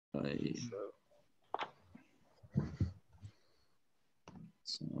So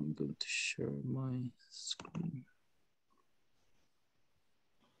I'm going to share my screen.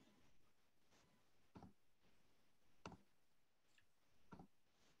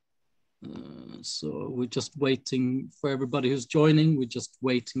 So we're just waiting for everybody who's joining. We're just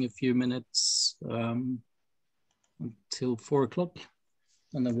waiting a few minutes until 4 o'clock,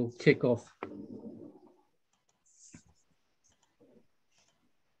 and then we'll kick off.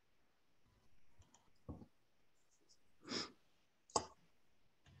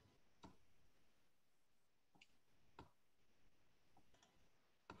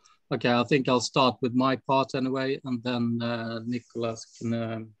 Okay, I think I'll start with my part anyway, and then Nicholas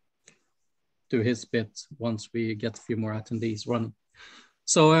can do his bit once we get a few more attendees running.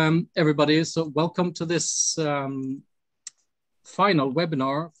 So everybody, so welcome to this final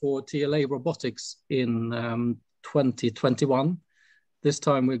webinar for TLA Robotics in 2021. This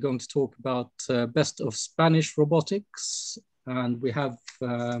time we're going to talk about best of Spanish robotics, and we have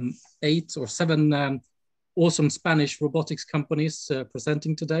 8 or 7 awesome Spanish robotics companies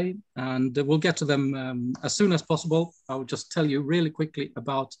presenting today, and we'll get to them as soon as possible. I'll just tell you really quickly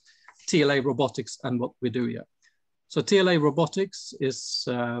about TLA Robotics and what we do here. So TLA Robotics is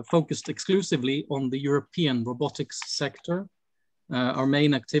focused exclusively on the European robotics sector. Our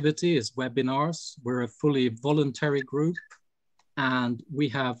main activity is webinars. We're a fully voluntary group, and we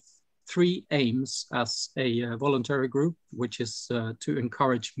have 3 aims as a voluntary group, which is to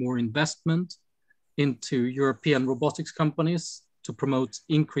encourage more investment into European robotics companies, to promote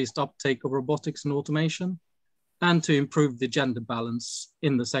increased uptake of robotics and automation, and to improve the gender balance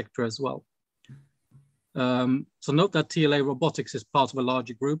in the sector as well. So note that TLA Robotics is part of a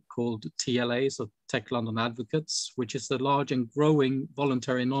larger group called TLA, so Tech London Advocates, which is a large and growing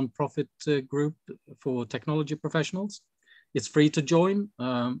voluntary non-profit group for technology professionals. It's free to join,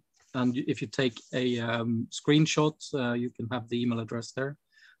 and if you take a screenshot, you can have the email address there.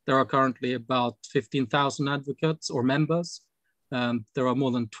 There are currently about 15,000 advocates or members. There are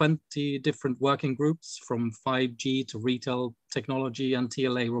more than 20 different working groups, from 5G to retail technology, and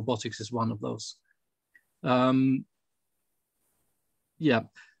TLA Robotics is one of those. Yeah,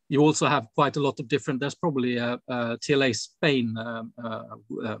 you also have quite a lot of different, there's probably a TLA Spain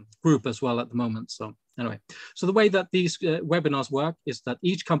group as well at the moment. So anyway, so the way that these webinars work is that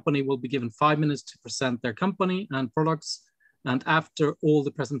each company will be given 5 minutes to present their company and products. And after all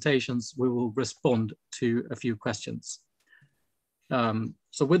the presentations, we will respond to a few questions.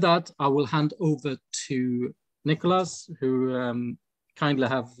 So with that, I will hand over to Nicholas, who kindly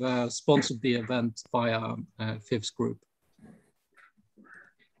have sponsored the event via FIV's group.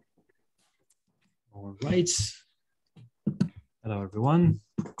 All right. Hello, everyone.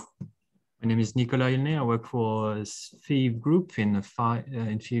 My name is Nicolas Hilnet. I work for FIV Group in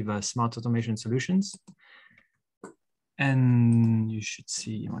FIV Smart Automation Solutions. And you should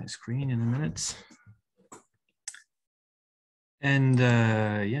see my screen in a minute. And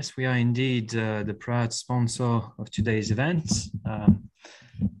yes, we are indeed the proud sponsor of today's event.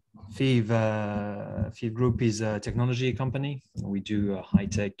 FIV Group is a technology company. We do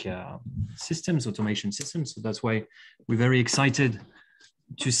high-tech systems, automation systems. So that's why we're very excited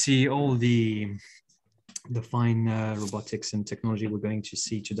to see all the fine robotics and technology we're going to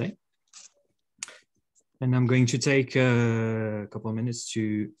see today. And I'm going to take a couple of minutes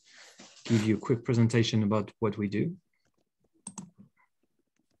to give you a quick presentation about what we do.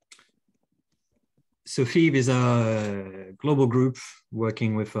 So FIV is a global group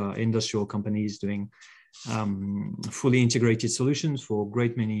working with industrial companies doing fully integrated solutions for a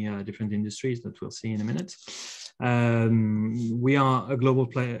great many different industries that we'll see in a minute. We are a global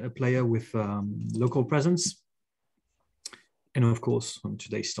player with local presence. And of course, on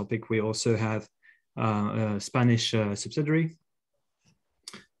today's topic, we also have a Spanish subsidiary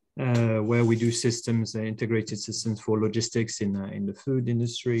where we do systems, integrated systems for logistics in the food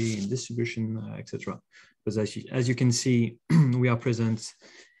industry, in distribution, etc. Because as you can see, we are present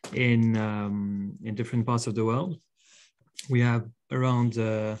in different parts of the world. We have around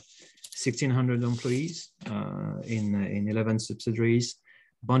 1,600 employees in 11 subsidiaries,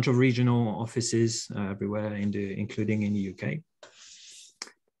 a bunch of regional offices everywhere, including in the UK.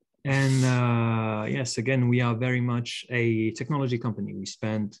 And yes, again, we are very much a technology company. We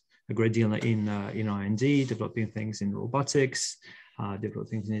spend a great deal in R&D, developing things in robotics,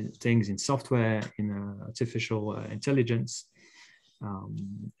 developing things in software, in artificial intelligence.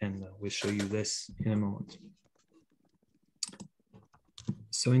 And we'll show you this in a moment.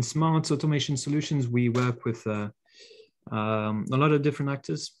 So in smart automation solutions, we work with a lot of different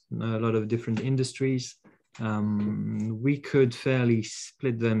actors, a lot of different industries. we could fairly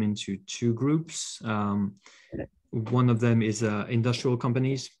split them into two groups. One of them is industrial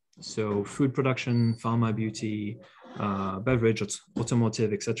companies, so food production, pharma, beauty, beverage,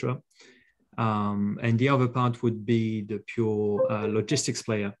 automotive, etc. And the other part would be the pure logistics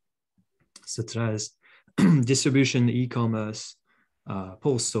player, such as distribution, e-commerce,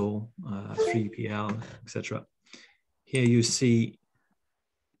 postal, 3PL, etc. Here you see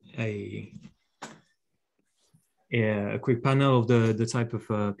a quick panel of the type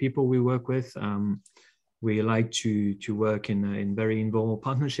of people we work with. We like to work in very involved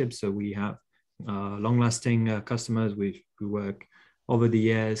partnerships. So we have long-lasting customers. We work over the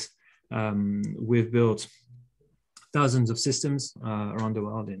years. We've built thousands of systems around the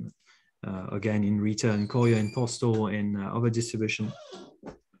world, again, in retail, in courier, in postal, in other distribution.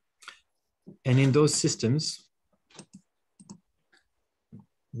 And in those systems,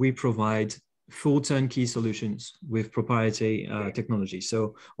 we provide full turnkey solutions with proprietary technology.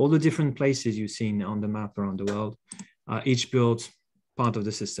 So all the different places you've seen on the map around the world, each built part of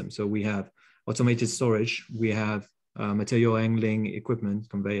the system. So we have automated storage, we have material handling equipment,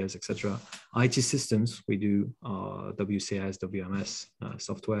 conveyors, etc. IT systems, we do WCS, WMS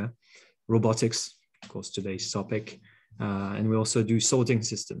software, robotics, of course, today's topic, and we also do sorting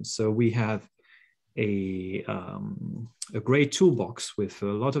systems. So we have a great toolbox with a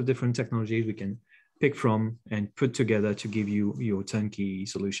lot of different technologies we can pick from and put together to give you your turnkey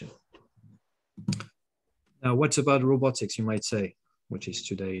solution. Now, what's about robotics, you might say, which is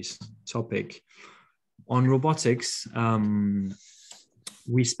today's topic. On robotics,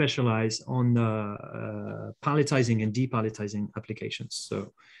 we specialize on palletizing and depalletizing applications.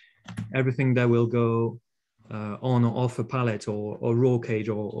 So everything that will go on or off a pallet or roll cage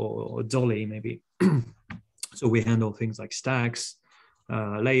or dolly maybe. So we handle things like stacks,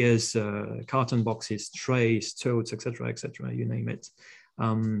 layers, carton boxes, trays, totes, etc., you name it.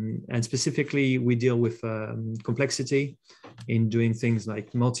 And specifically, we deal with complexity in doing things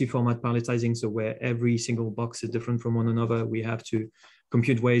like multi-format palletizing. So where every single box is different from one another, we have to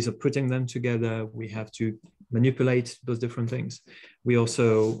compute ways of putting them together. We have to manipulate those different things. We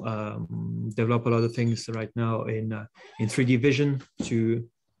also develop a lot of things right now in 3D vision to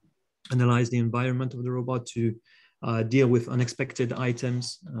analyze the environment of the robot, to deal with unexpected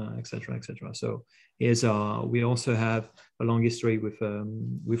items, etc., etc. So here's we also have a long history with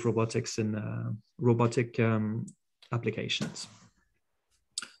robotics and robotic applications.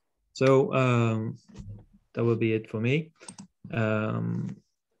 So that will be it for me.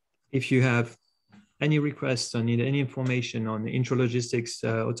 If you have any requests or need any information on intralogistics,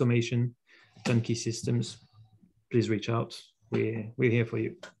 automation, turnkey systems, please reach out. We're here for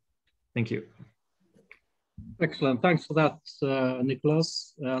you. Thank you. Excellent. Thanks for that,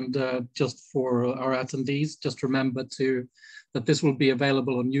 Nicholas. And just for our attendees, just remember that this will be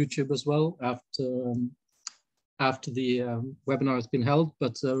available on YouTube as well after the webinar has been held.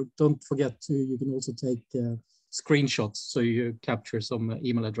 But don't forget you can also take screenshots so you capture some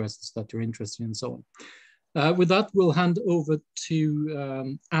email addresses that you're interested in and so on. With that, we'll hand over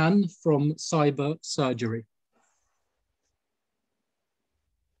to Anne from Cyber Surgery.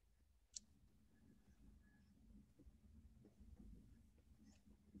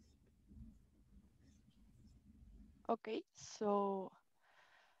 Okay, so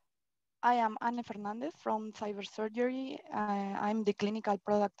I am Anne Fernandez from Cyber Surgery. I'm the clinical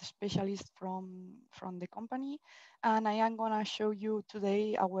product specialist from the company, and I am gonna show you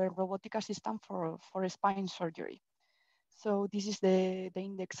today our robotic assistant for spine surgery. So this is the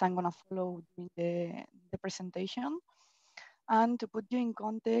index I'm gonna follow during the presentation. And to put you in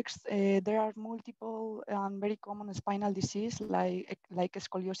context, there are multiple and very common spinal diseases like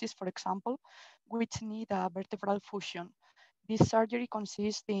scoliosis, for example, which need a vertebral fusion. This surgery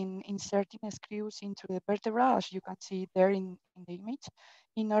consists in inserting screws into the vertebra, as you can see there in the image,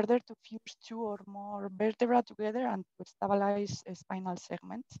 in order to fuse two or more vertebrae together and to stabilize spinal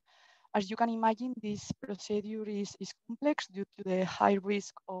segments. As you can imagine, this procedure is complex due to the high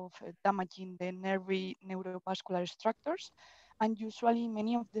risk of damaging the nervy neurovascular structures, and usually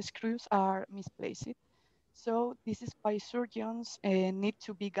many of the screws are misplaced. So this is why surgeons need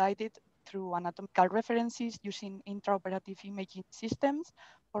to be guided through anatomical references using intraoperative imaging systems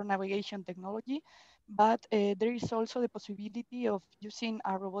or navigation technology. But there is also the possibility of using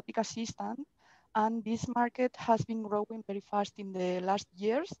a robotic assistant, and this market has been growing very fast in the last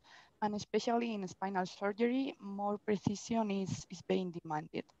years, and especially in spinal surgery, more precision is being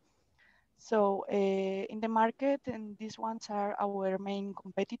demanded. So in the market, and these ones are our main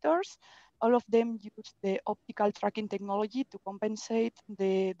competitors, all of them use the optical tracking technology to compensate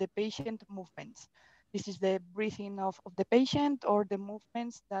the patient movements. This is the breathing of the patient or the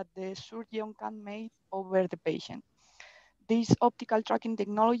movements that the surgeon can make over the patient. This optical tracking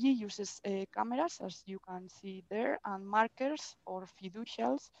technology uses cameras, as you can see there, and markers or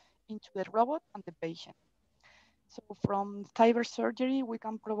fiducials into the robot and the patient. So from cyber surgery, we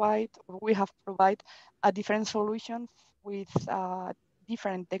can provide, or we have provided a different solution with a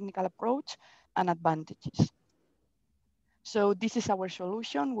different technical approach and advantages. So this is our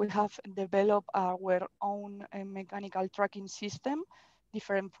solution. We have developed our own mechanical tracking system,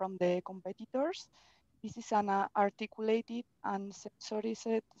 different from the competitors. This is an articulated and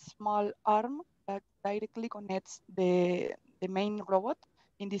sensorized small arm that directly connects the main robot.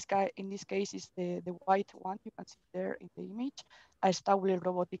 In this case, is the white one you can see there in the image, a stable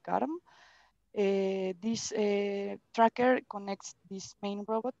robotic arm. This tracker connects this main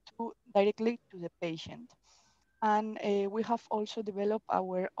robot directly to the patient. And we have also developed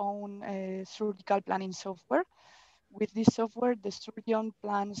our own surgical planning software. With this software, the surgeon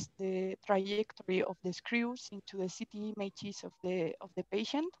plans the trajectory of the screws into the CT images of the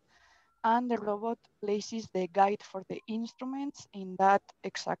patient, and the robot places the guide for the instruments in that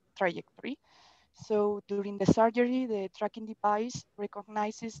exact trajectory. So during the surgery, the tracking device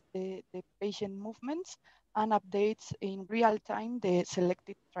recognizes the patient movements and updates in real time the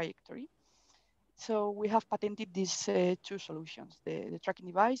selected trajectory. So we have patented these two solutions, the tracking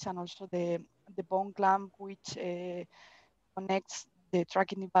device and also the bone clamp, which connects the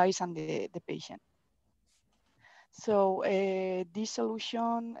tracking device and the patient. So this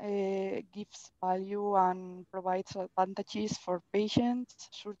solution gives value and provides advantages for patients,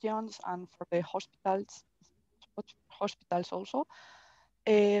 surgeons, and for the hospitals also.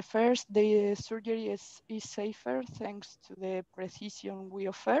 First, the surgery is safer thanks to the precision we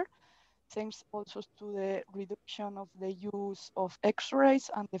offer. Thanks also to the reduction of the use of X-rays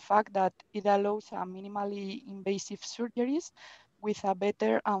and the fact that it allows a minimally invasive surgeries with a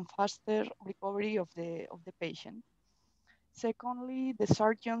better and faster recovery of the patient. Secondly, the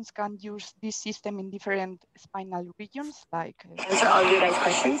surgeons can use this system in different spinal regions, like answer all your guys'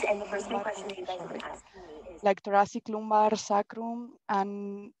 questions. And the first one question that you guys want to ask me is like thoracic, lumbar, sacrum,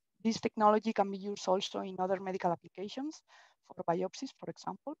 and this technology can be used also in other medical applications for biopsies, for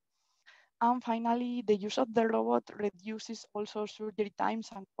example. And finally, the use of the robot reduces also surgery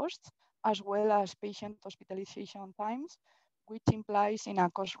times and costs, as well as patient hospitalization times, which implies in a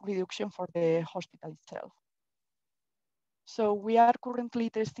cost reduction for the hospital itself. So we are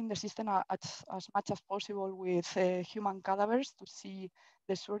currently testing the system as much as possible with human cadavers to see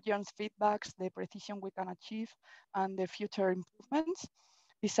the surgeon's feedbacks, the precision we can achieve, and the future improvements.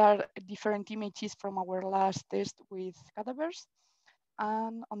 These are different images from our last test with cadavers.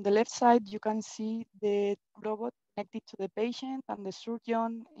 And on the left side, you can see the robot connected to the patient and the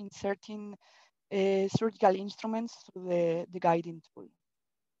surgeon inserting surgical instruments through the guiding tool.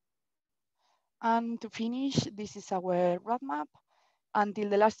 And to finish, this is our roadmap. Until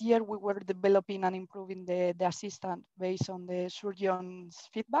the last year, we were developing and improving the assistant based on the surgeon's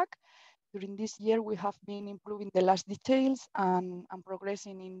feedback. During this year, we have been improving the last details and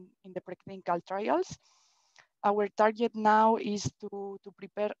progressing in the preclinical trials. Our target now is to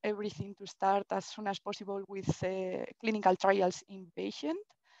prepare everything to start as soon as possible with clinical trials in patient.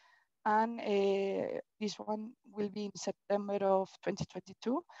 And this one will be in September of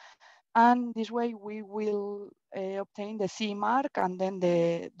 2022. And this way we will obtain the CE mark and then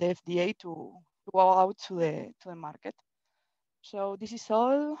the FDA to go out to the market. So this is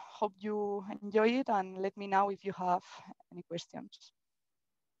all. Hope you enjoy it, and let me know if you have any questions.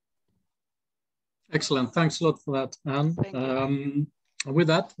 Excellent. Thanks a lot for that, Anne. Thank you. With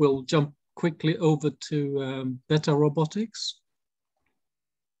that, we'll jump quickly over to Beta Robotics.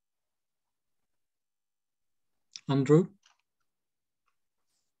 Andrew?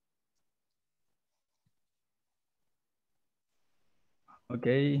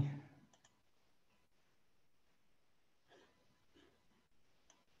 Okay.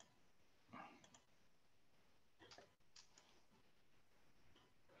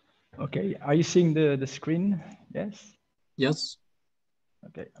 Okay, are you seeing the screen? Yes? Yes.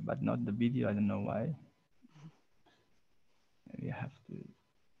 Okay, but not the video, I don't know why. Maybe I have to,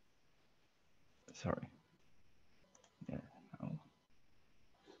 sorry. Yeah, no.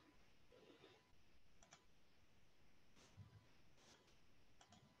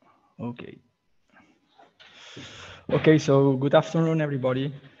 Okay. Okay, so good afternoon,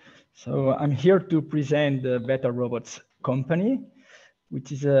 everybody. So I'm here to present the Beta Robots company,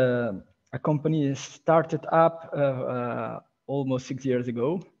 which is a company started up almost 6 years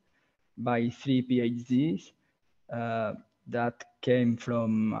ago by 3 PhDs. that came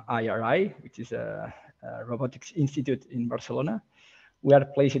from IRI, which is a robotics institute in Barcelona. We are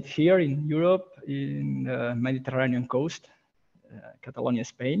placed here in Europe, in the Mediterranean coast, Catalonia,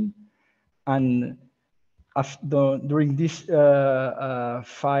 Spain. And during these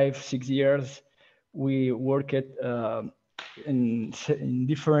 5-6 years, we worked in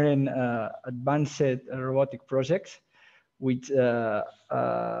different advanced robotic projects, which are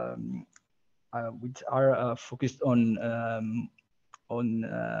focused on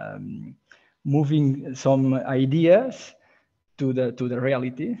moving some ideas to the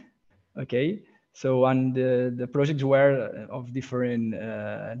reality. Okay, so and the projects were of different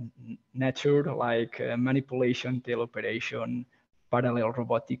nature, like manipulation, teleoperation, parallel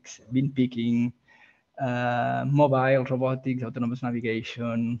robotics, bin picking, mobile robotics, autonomous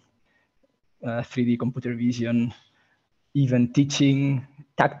navigation, 3D computer vision, even teaching,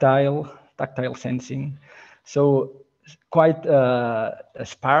 tactile sensing. So quite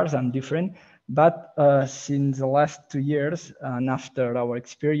sparse and different. But since the last 2 years, and after our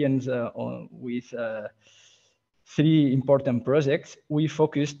experience with 3 important projects, we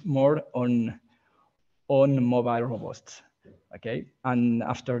focused more on mobile robots. Okay, and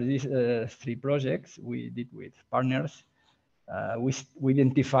after these 3 projects we did with partners, we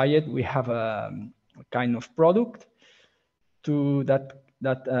identified we have a kind of product to that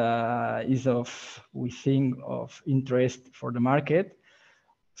is we think of interest for the market.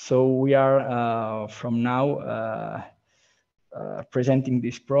 So we are from now presenting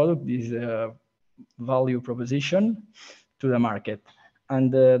this product, this value proposition to the market. And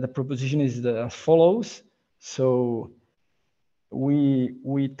the proposition is as follows. So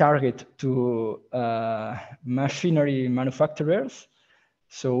we target to machinery manufacturers,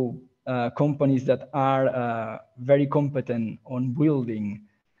 so companies that are very competent on building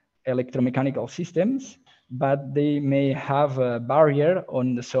electromechanical systems, but they may have a barrier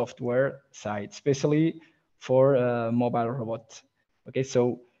on the software side, especially for mobile robots. Okay,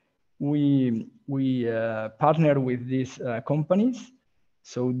 so we partner with these companies,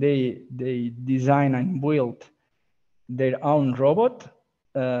 so they design and build their own robot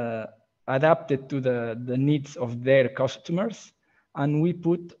adapted to the needs of their customers, and we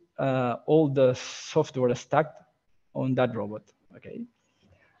put all the software stack on that robot. Okay,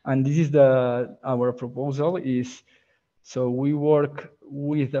 and this is our proposal is, so we work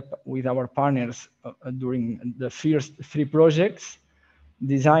with our partners during the first 3 projects,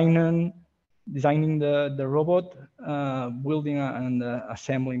 designing the robot, building and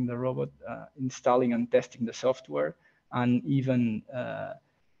assembling the robot, installing and testing the software, and even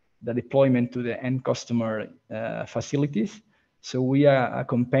the deployment to the end customer facilities. So we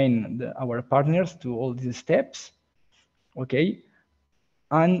accompany our partners to all these steps. Okay,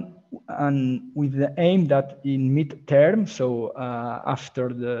 and with the aim that in mid-term, so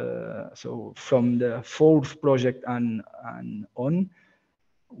from the 4th project and on,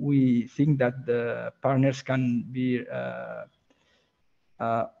 we think that the partners can be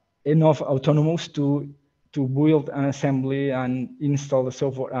enough autonomous to build an assembly and install the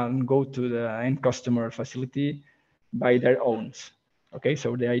software and go to the end customer facility by their own. Okay,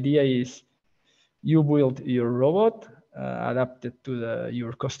 so the idea is you build your robot adapted to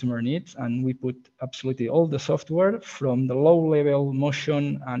your customer needs, and we put absolutely all the software from the low-level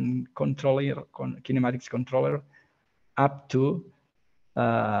motion and kinematics controller up to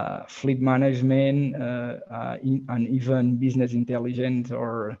fleet management and even business intelligence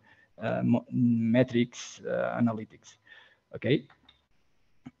or metrics analytics. Okay,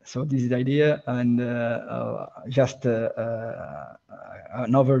 so this is the idea, and just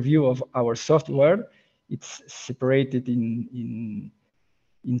an overview of our software. It's separated in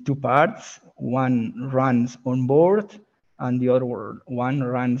 2 parts. One runs on board, and the other one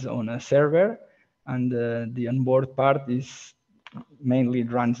runs on a server. And the onboard part is mainly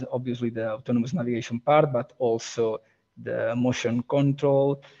runs obviously the autonomous navigation part, but also the motion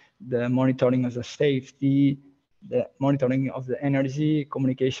control, the monitoring of the safety, the monitoring of the energy,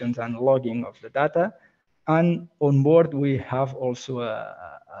 communications and logging of the data. And on board we have also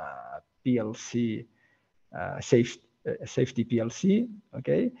a PLC, safety PLC,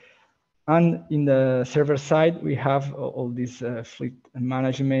 okay? And in the server side, we have all these fleet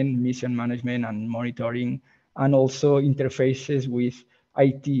management, mission management and monitoring, and also interfaces with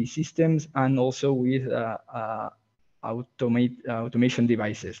IT systems and also with automation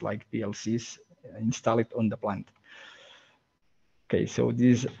devices like PLCs installed on the plant. Okay, so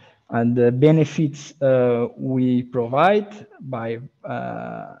these and the benefits we provide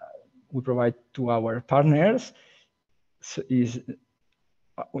to our partners is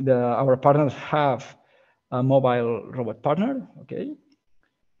our partners have a mobile robot partner, okay?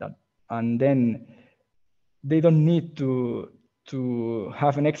 And then they don't need to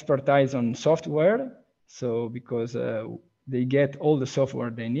have an expertise on software, so because they get all the software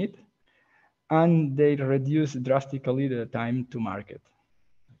they need, and they reduce drastically the time to market,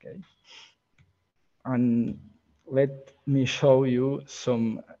 okay? And let me show you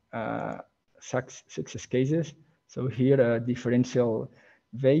some success cases. So here, a differential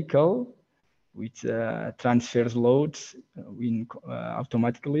vehicle which transfers loads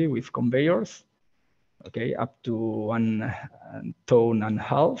automatically with conveyors, okay, up to 1.5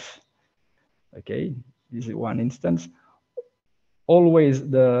 tons. Okay, this is one instance. Always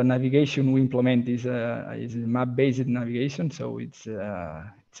the navigation we implement is map-based navigation, so it's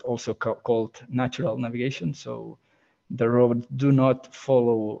also called natural navigation. So the robots do not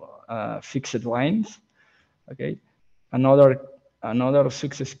follow fixed lines. Okay, another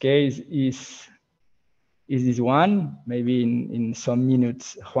success case is this one. Maybe in some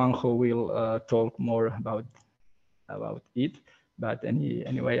minutes Juanjo will talk more about it. But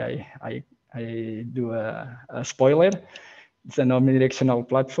anyway, I do a spoiler. It's an omnidirectional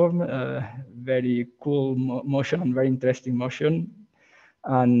platform, very cool motion and very interesting motion.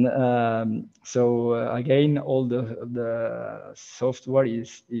 And so again, all the software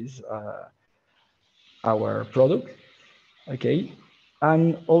is our product, okay?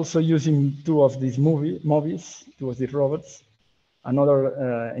 And also using two of these robots,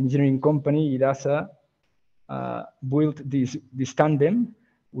 another engineering company, IDASA, built this tandem,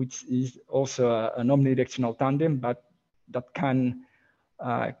 which is also an omnidirectional tandem, but that can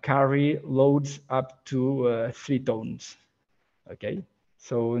carry loads up to 3 tons. Okay,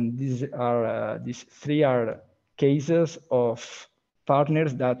 so these three are cases of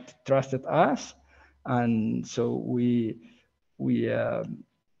partners that trusted us, and so we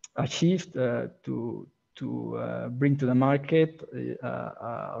achieved to bring to the market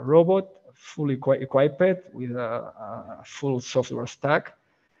a robot fully equipped with a full software stack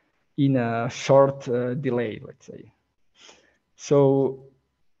in a short delay, let's say. So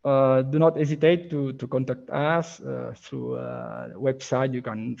do not hesitate to contact us through the website. You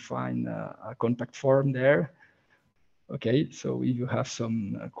can find a contact form there. Okay, so if you have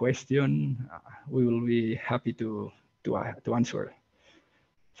some question, we will be happy to answer.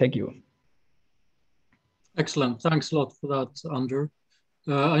 Thank you. Excellent. Thanks a lot for that, Ander.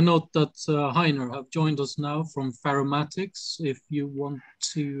 I note that Heiner have joined us now from Ferromatics. If you want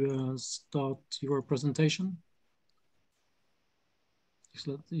to start your presentation.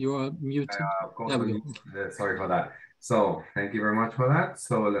 Excellent. You are muted. Of course, sorry for that. So thank you very much for that.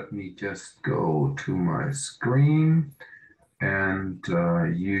 So let me just go to my screen, and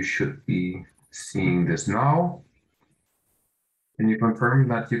you should be seeing this now. Can you confirm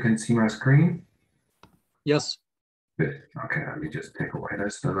that you can see my screen? Yes. Good. Okay, let me just take away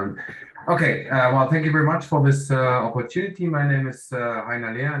this. Okay, well, thank you very much for this opportunity. My name is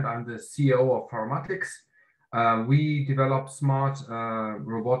Heiner Lehr, and I'm the CEO of Ferromatics. We develop smart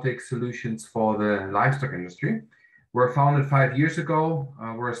robotic solutions for the livestock industry. We're founded 5 years ago.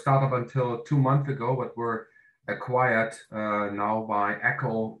 We're a startup until 2 months ago, but we're acquired now by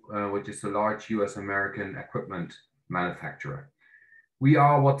Echo, which is a large US American equipment manufacturer. We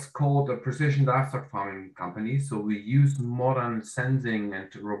are what's called a precision livestock farming company. So we use modern sensing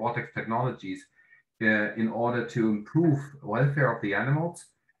and robotic technologies in order to improve welfare of the animals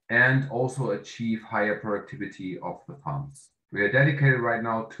and also achieve higher productivity of the farms. We are dedicated right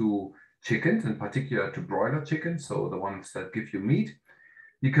now to chickens, in particular to broiler chickens, so the ones that give you meat,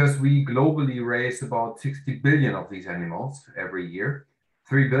 because we globally raise about 60 billion of these animals every year,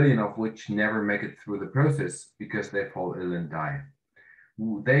 3 billion of which never make it through the process because they fall ill and die.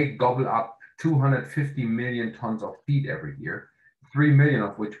 They gobble up 250 million tons of feed every year, 3 million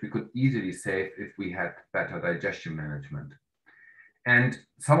of which we could easily save if we had better digestion management. And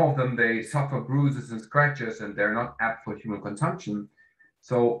some of them, they suffer bruises and scratches, and they're not apt for human consumption.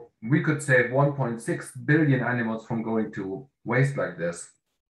 So we could save 1.6 billion animals from going to waste like this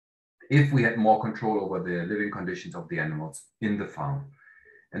if we had more control over the living conditions of the animals in the farm.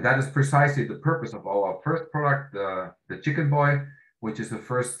 And that is precisely the purpose of our first product, the Chicken Boy, which is the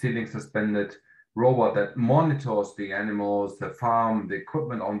first ceiling suspended robot that monitors the animals, the farm, the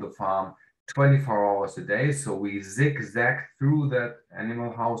equipment on the farm 24 hours a day. So we zigzag through that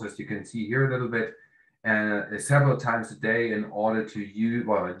animal house, as you can see here a little bit, and several times a day in order to use,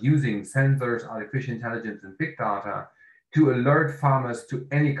 using sensors, artificial intelligence, and big data to alert farmers to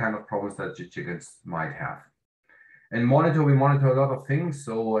any kind of problems that your chickens might have. And we monitor a lot of things.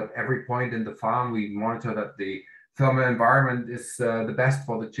 So at every point in the farm, we monitor that the thermal environment is the best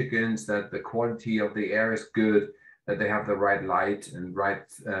for the chickens, that the quality of the air is good, that they have the right light and right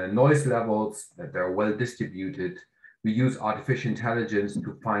noise levels, that they're well distributed. We use artificial intelligence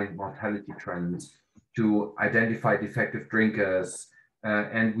to find mortality trends, to identify defective drinkers,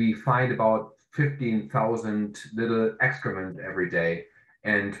 and we find about 15,000 little excrement every day.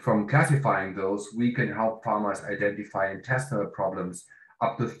 And from classifying those, we can help farmers identify intestinal problems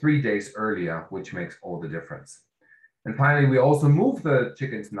up to 3 days earlier, which makes all the difference. And finally, we also move the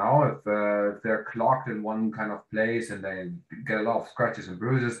chickens now if they're clogged in one kind of place and they get a lot of scratches and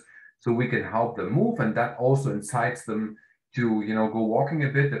bruises. So we can help them move, and that also incites them to, go walking a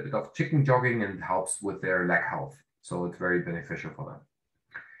bit of chicken jogging, and helps with their leg health. So it's very beneficial for them.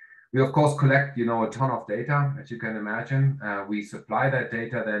 We of course collect, a ton of data, as you can imagine. We supply that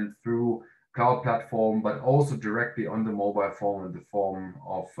data then through cloud platform, but also directly on the mobile phone in the form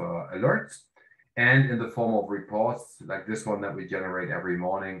of alerts, and in the form of reports like this one that we generate every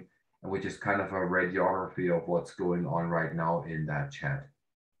morning, which is kind of a radiography of what's going on right now in that chat.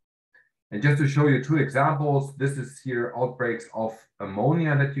 And just to show you 2 examples, this is here outbreaks of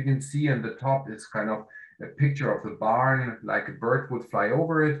ammonia that you can see. And the top is kind of a picture of the barn, like a bird would fly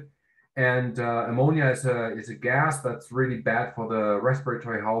over it. And ammonia is a gas that's really bad for the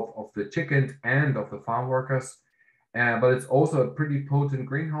respiratory health of the chickens and of the farm workers. But it's also a pretty potent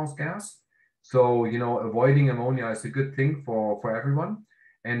greenhouse gas. So, avoiding ammonia is a good thing for everyone.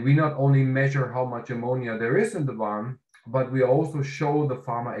 And we not only measure how much ammonia there is in the barn, but we also show the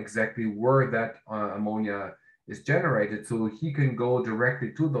farmer exactly where that ammonia is generated, so he can go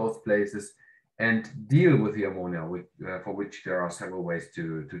directly to those places and deal with the ammonia, for which there are several ways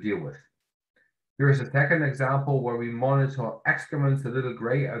to deal with. Here is a second example where we monitor excrements. The little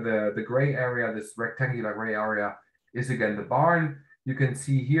gray, the gray area, this rectangular gray area, is again the barn. You can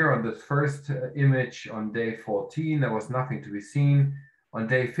see here on this first image on day 14, there was nothing to be seen. On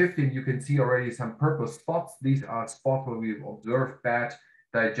day 15, you can see already some purple spots. These are spots where we've observed bad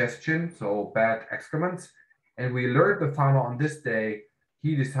digestion, so bad excrements. And we alert the farmer on this day.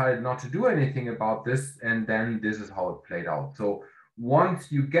 He decided not to do anything about this, and then this is how it played out. So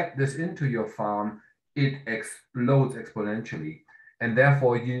once you get this into your farm, it explodes exponentially. And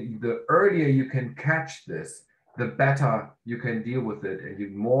therefore, the earlier you can catch this, the better you can deal with it, and the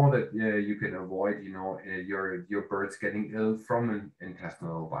more that you can avoid, your birds getting ill from an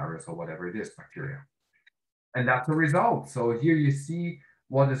intestinal virus or whatever it is, bacteria. And that's the result. So here you see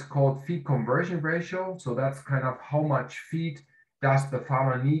what is called feed conversion ratio. So that's kind of how much feed does the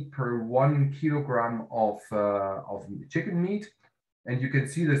farmer need per 1 kilogram of chicken meat. And you can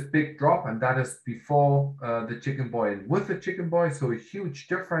see this big drop, and that is before the chicken boy and with the chicken boy. So a huge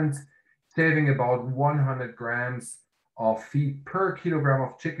difference, saving about 100 grams of feed per kilogram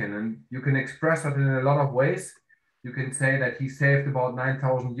of chicken. And you can express that in a lot of ways. You can say that he saved about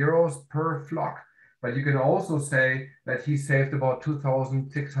 9,000 euros per flock, but you can also say that he saved about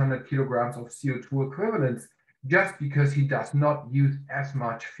 2,600 kilograms of CO2 equivalents, just because he does not use as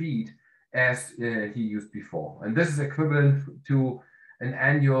much feed as he used before. And this is equivalent to an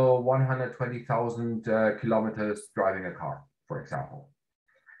annual 120,000 kilometers driving a car, for example.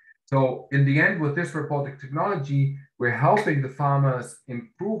 So in the end, with this robotic technology, we're helping the farmers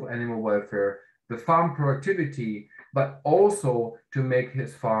improve animal welfare, the farm productivity, but also to make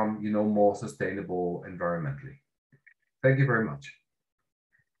his farm, more sustainable environmentally. Thank you very much.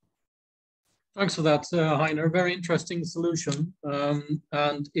 Thanks for that, Heiner. Very interesting solution.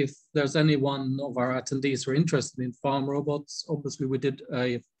 And if there's any one of our attendees who are interested in farm robots, obviously we did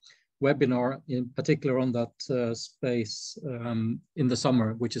a webinar in particular on that space in the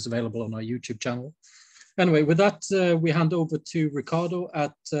summer, which is available on our YouTube channel. Anyway, with that, we hand over to Ricardo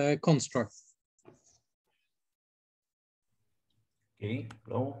at Construct. Okay,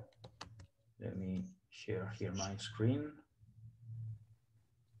 hello. Let me share here my screen.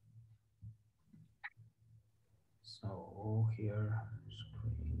 So here,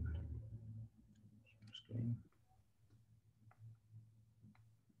 screen.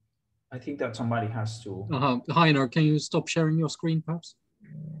 I think that somebody has to. Heiner, can you stop sharing your screen, perhaps?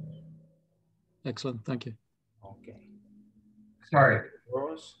 Excellent, thank you. Okay. Sorry.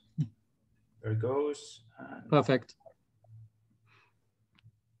 There it goes. Perfect.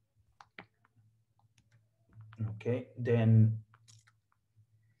 Okay, then.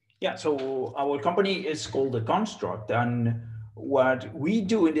 Yeah, so our company is called The Construct, and what we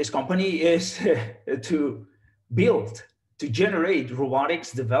do in this company is to generate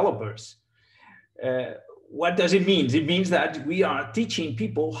robotics developers. What does it mean? It means that we are teaching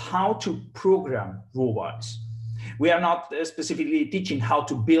people how to program robots. We are not specifically teaching how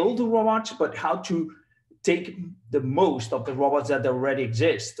to build robots, but how to take the most of the robots that already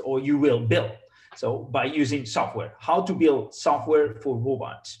exist or you will build. So by using software, how to build software for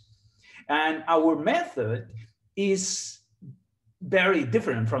robots. And our method is very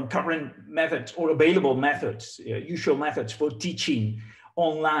different from current methods or available methods, usual methods for teaching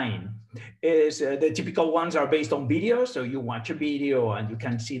online. The typical ones are based on video, so you watch a video and you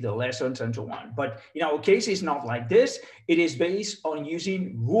can see the lessons and so on. But in our case, it's not like this. It is based on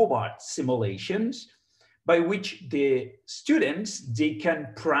using robot simulations by which the students, they can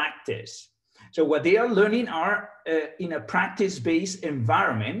practice. So what they are learning are in a practice-based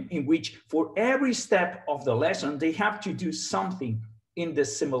environment in which for every step of the lesson, they have to do something in the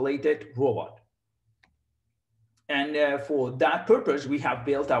simulated robot. And for that purpose, we have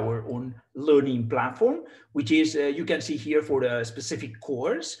built our own learning platform, which is, you can see here for the specific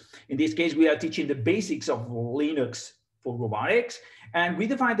course. In this case, we are teaching the basics of Linux for robotics. And we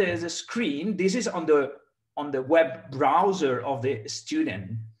divide it as a screen. This is on the web browser of the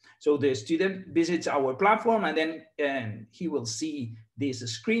student. So the student visits our platform and then he will see this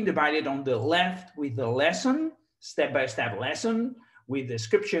screen divided on the left with the lesson, step-by-step lesson with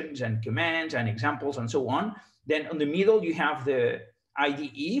descriptions and commands and examples and so on. Then on the middle, you have the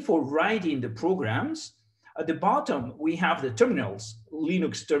IDE for writing the programs. At the bottom, we have the terminals,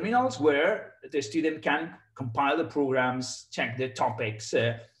 Linux terminals, where the student can compile the programs, check the topics,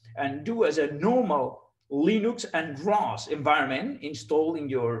 and do as a normal Linux and ROS environment installed in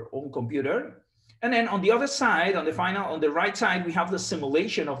your own computer. And then on the other side, on the right side, we have the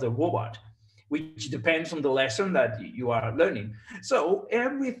simulation of the robot, which depends on the lesson that you are learning. So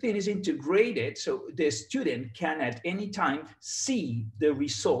everything is integrated so the student can at any time see the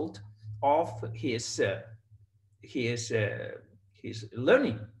result of his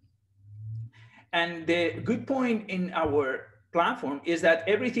learning. And the good point in our platform is that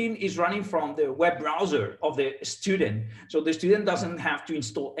everything is running from the web browser of the student. So the student doesn't have to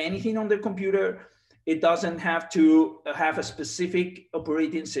install anything on their computer. It doesn't have to have a specific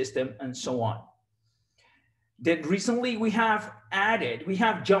operating system and so on. Then recently we have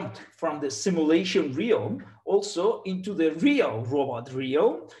jumped from the simulation realm also into the real robot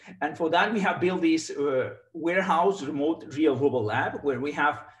realm. And for that, we have built this warehouse remote real robot lab where we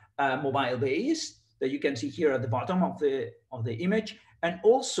have a mobile base that you can see here at the bottom of the image, and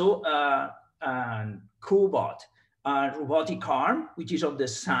also a cobot, a robotic arm, which is on the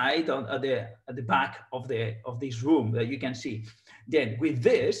side, at the back of this room that you can see. Then with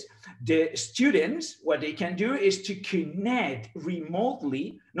this, the students, what they can do is to connect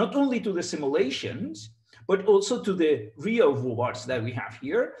remotely, not only to the simulations, but also to the real robots that we have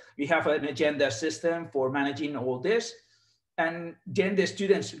here. We have an agenda system for managing all this. And then the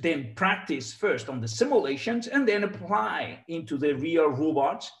students then practice first on the simulations and then apply into the real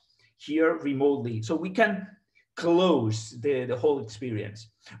robots here remotely. So we can close the whole experience.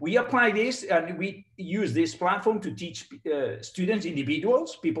 We apply this and we use this platform to teach students,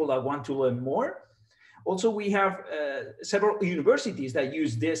 individuals, people that want to learn more. Also, we have several universities that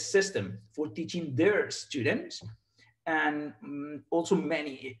use this system for teaching their students, and also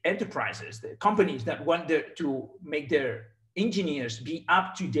many enterprises, the companies that want to make their engineers be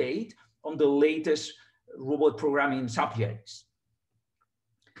up to date on the latest robot programming subjects.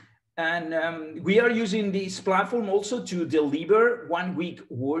 And we are using this platform also to deliver one-week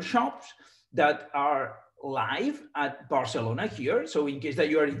workshops that are live at Barcelona here. So in case that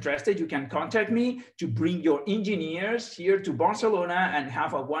you are interested, you can contact me to bring your engineers here to Barcelona and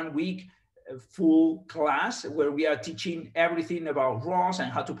have a one-week full class where we are teaching everything about ROS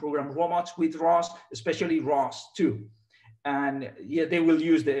and how to program robots with ROS, especially ROS 2. And yeah, they will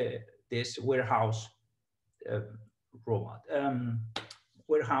use this warehouse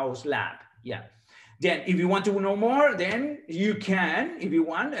warehouse lab. Yeah. Then if you want to know more, then you can, if you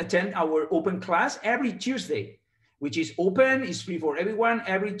want, attend our open class every Tuesday, which is open, is free for everyone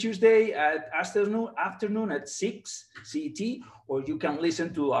every Tuesday at afternoon at 6 CET, or you can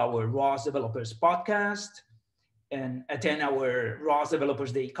listen to our ROS Developers podcast and attend our ROS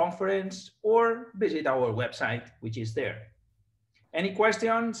Developers Day conference, or visit our website, which is there. Any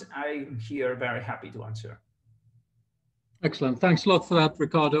questions? I'm here very happy to answer. Excellent. Thanks a lot for that,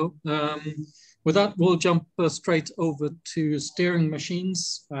 Ricardo. With that, we'll jump straight over to steering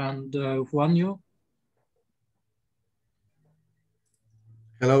machines and Juanjo.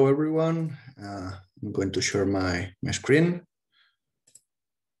 Hello, everyone. I'm going to share my screen.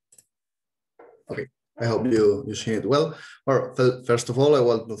 Okay, I hope you see it well. Well, first of all, I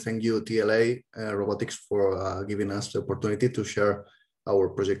want to thank you, TLA Robotics, for giving us the opportunity to share our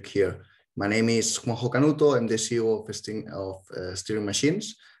project here. My name is Juanjo Canuto. I'm the CEO of Steering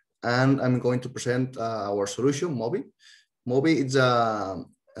Machines. and I'm going to present our solution, MOBI. MOBI is a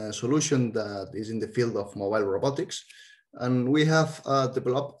solution that is in the field of mobile robotics. And we have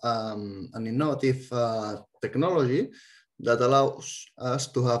developed an innovative technology that allows us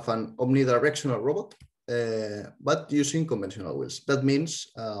to have an omnidirectional robot, but using conventional wheels. That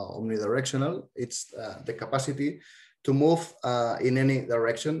means omnidirectional, it's the capacity to move in any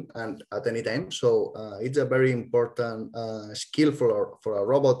direction and at any time. So it's a very important skill for a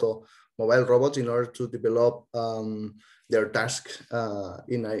robot or mobile robots in order to develop their tasks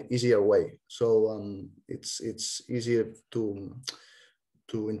in an easier way. So it's easier to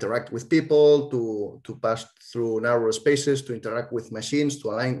interact with people, to pass through narrow spaces, to interact with machines, to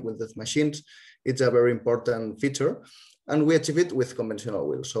align with the machines. It's a very important feature. And we achieve it with conventional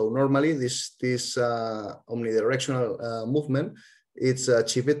wheels. So normally this omnidirectional movement, it's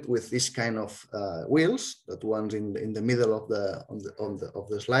achieved with this kind of wheels, that one's in the middle of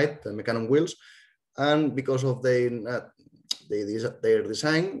the slide, the mechanism wheels. And because of their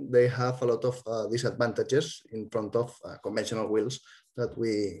design, they have a lot of disadvantages in front of conventional wheels that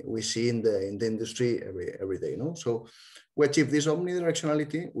we see in the industry every day. No? So we achieve this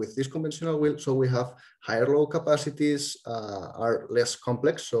omnidirectionality with this conventional wheel. So we have higher load capacities, are less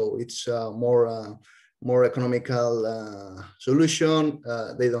complex. So it's more economical solution.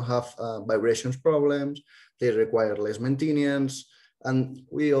 They don't have vibrations problems. They require less maintenance. And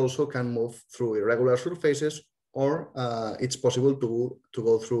we also can move through irregular surfaces, or it's possible to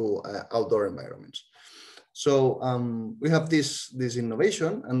go through outdoor environments. So we have this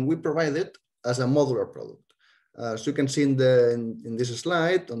innovation, and we provide it as a modular product. So you can see in this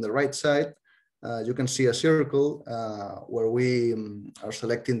slide on the right side, you can see a circle where we are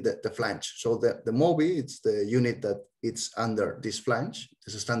selecting the flange. So the MOBI, it's the unit that it's under this flange,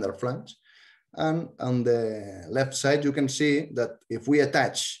 this is a standard flange. And on the left side, you can see that if we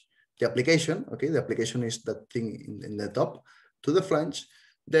attach the application, okay, the application is that thing in the top to the flange,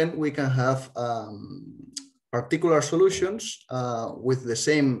 then we can have particular solutions with the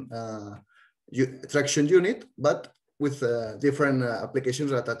same traction unit, but with different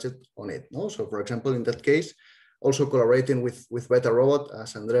applications attached on it. No? So for example, in that case, also collaborating with Beta Robot,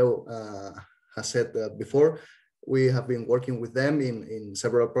 as Andreu has said before, we have been working with them in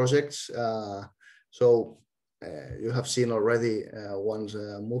several projects. So you have seen already one's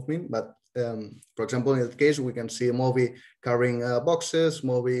movement, but for example, in that case, we can see MOBI carrying boxes,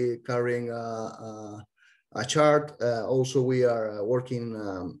 MOBI carrying a chart. Also, we are working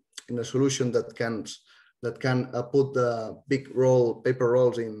in a solution that can put the big paper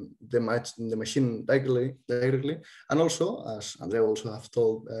rolls in the machine directly. And also, as Andrea also have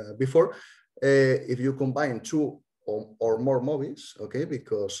told before, if you combine two or more MOBIs, okay,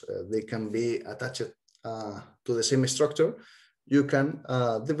 because they can be attached to the same structure, you can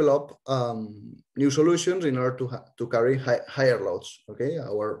develop new solutions in order to carry higher loads. Okay,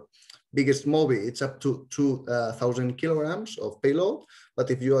 our biggest MOBI, it's up to 2,000 kilograms of payload.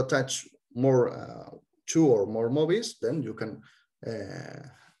 But if you attach more, 2 or more MOBIs, then you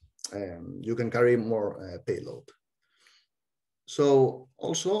can carry more payload. So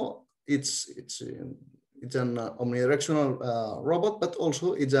also it's an omnidirectional robot, but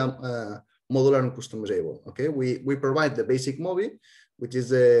also it's a modular and customizable. Okay, we provide the basic MOBI, which is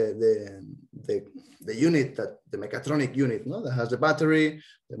the unit, that the mechatronic unit, no, that has the battery,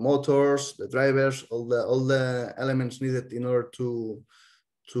 the motors, the drivers, all the elements needed in order to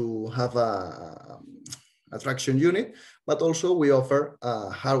have a traction unit. But also we offer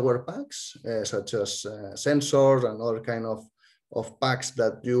hardware packs such as sensors and other kind of packs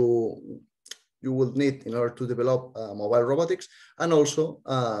that you will need in order to develop mobile robotics, and also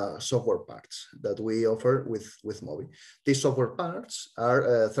software parts that we offer with MOBI. These software parts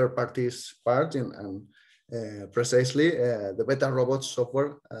are third parties parts, and precisely the Beta Robot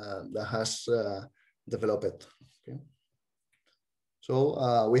software that has developed. Okay.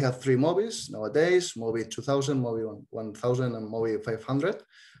 So we have 3 MOBIs nowadays: MOBI 2000, MOBI 1000, and MOBI 500,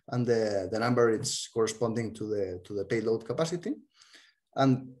 and the number is corresponding to the payload capacity.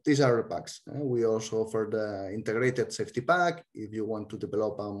 And these are the packs. We also offer the integrated safety pack if you want to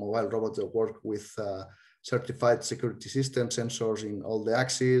develop a mobile robot that work with certified security system sensors in all the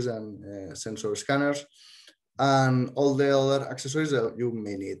axes and sensor scanners, and all the other accessories that you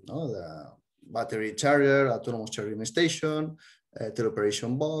may need. No? The battery charger, autonomous charging station,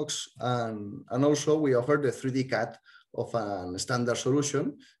 teleoperation box, and also we offer the 3D CAD of a standard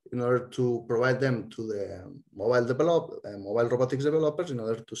solution in order to provide them to the mobile robotics developers in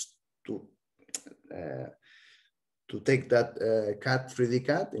order to take that 3D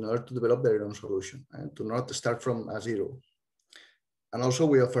CAD in order to develop their own solution and to not start from a zero. And also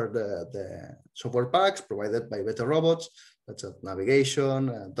we offer the software packs provided by Better Robots, such as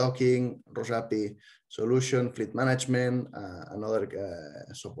navigation, docking, ROSAPI solution, fleet management, and other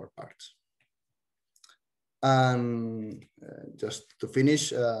software parts. And just to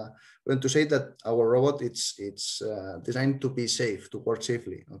finish, I want to say that our robot, it's designed to be safe, to work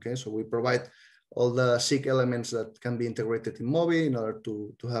safely. Okay, so we provide all the SIG elements that can be integrated in Mobi in order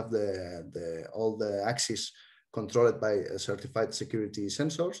to have all the axes controlled by certified security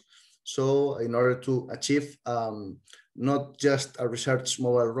sensors. So in order to achieve not just a research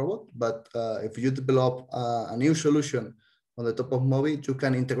mobile robot, but if you develop a new solution on the top of Mobi, you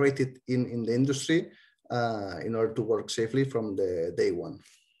can integrate it in the industry in order to work safely from the day one.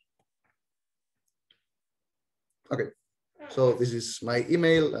 Okay, so this is my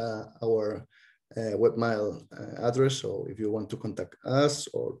email, our webmail address. So if you want to contact us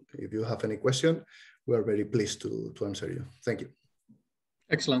or if you have any question, we are very pleased to answer you. Thank you.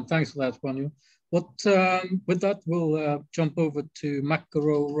 Excellent, thanks for that, Juanjo. With that, we'll jump over to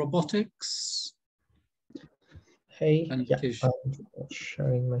Macro Robotics. Hey, yeah, I'm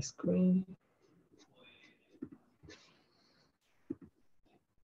sharing my screen.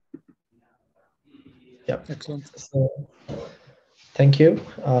 Yep. Excellent. So, thank you.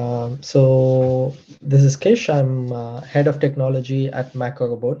 So this is Kish. I'm head of technology at Macro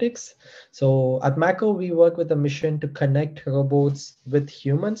Robotics. So at Macro, we work with a mission to connect robots with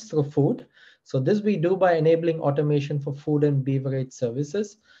humans through food. So this we do by enabling automation for food and beverage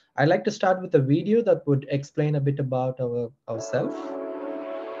services. I'd like to start with a video that would explain a bit about ourselves.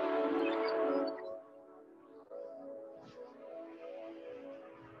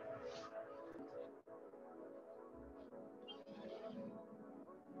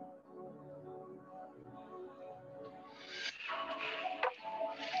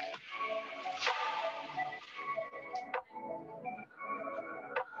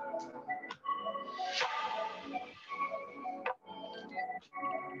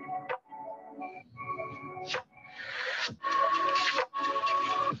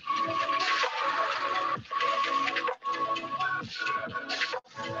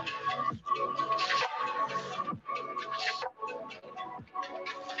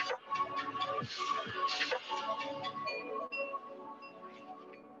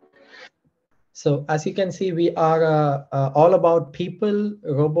 So as you can see, we are all about people,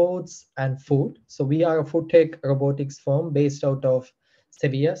 robots, and food. So we are a food tech robotics firm based out of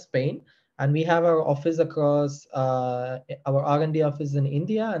Sevilla, Spain. And we have our office across our R&D office in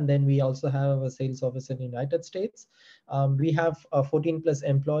India. And then we also have a sales office in the United States. We have 14 plus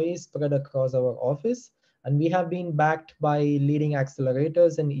employees spread across our office. And we have been backed by leading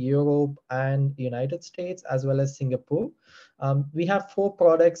accelerators in Europe and United States, as well as Singapore. We have 4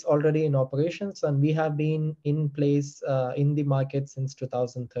 products already in operations, and we have been in place in the market since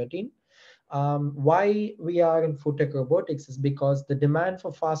 2013. Why we are in food tech robotics is because the demand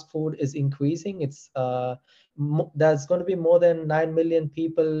for fast food is increasing. It's there's going to be more than 9 million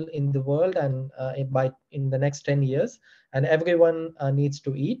people in the world, and in the next 10 years, and everyone needs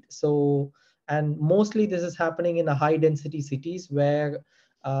to eat. So, and mostly this is happening in the high density cities where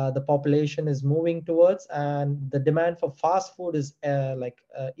the population is moving towards, and the demand for fast food is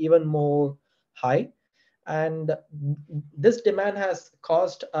even more high. And this demand has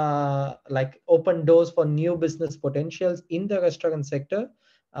caused open doors for new business potentials in the restaurant sector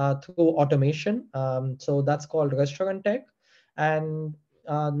through automation. So that's called restaurant tech. And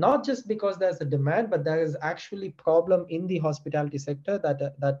not just because there's a demand, but there is actually problem in the hospitality sector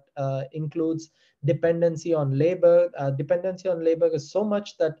that includes dependency on labor. Dependency on labor is so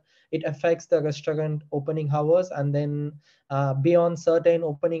much that it affects the restaurant opening hours, and then beyond certain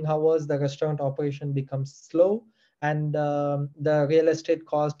opening hours, the restaurant operation becomes slow, and the real estate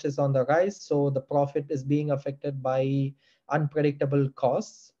cost is on the rise. So the profit is being affected by unpredictable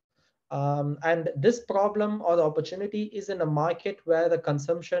costs. And this problem or the opportunity is in a market where the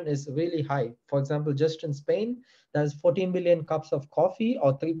consumption is really high. For example, just in Spain, there's 14 million cups of coffee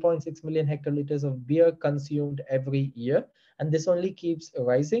or 3.6 million hectoliters of beer consumed every year. And this only keeps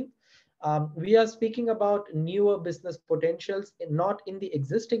rising. We are speaking about newer business potentials, not in the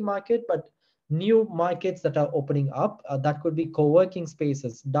existing market, but new markets that are opening up. That could be co-working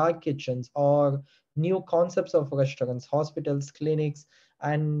spaces, dark kitchens, or new concepts of restaurants, hospitals, clinics,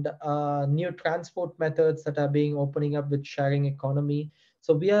 and new transport methods that are being opening up with sharing economy.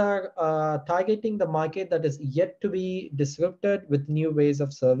 So we are targeting the market that is yet to be disrupted with new ways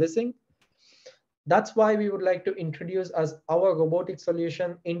of servicing. That's why we would like to introduce our robotic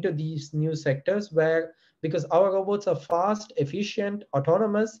solution into these new sectors because our robots are fast, efficient,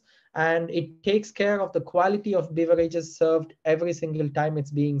 autonomous, and it takes care of the quality of beverages served every single time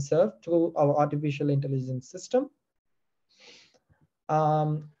it's being served through our artificial intelligence system.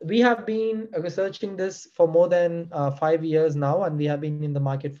 We have been researching this for more than 5 years now, and we have been in the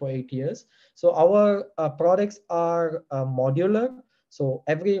market for 8 years. So our products are modular. So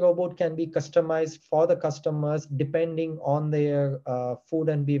every robot can be customized for the customers depending on their food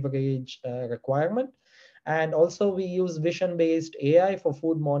and beverage requirement. And also we use vision-based AI for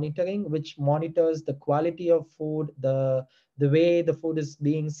food monitoring, which monitors the quality of food, the way the food is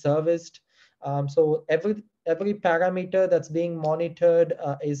being serviced. So every parameter that's being monitored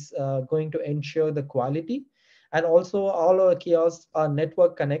is going to ensure the quality. And also all our kiosks are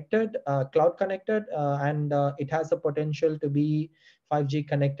network connected, cloud connected, and it has the potential to be 5G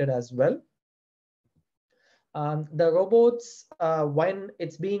connected as well. The robots, when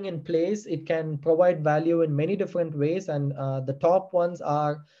it's being in place, it can provide value in many different ways. And the top ones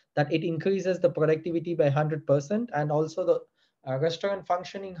are that it increases the productivity by 100%. And also the restaurant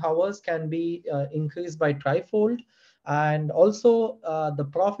functioning hours can be increased by trifold. And also the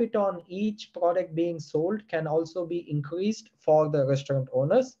profit on each product being sold can also be increased for the restaurant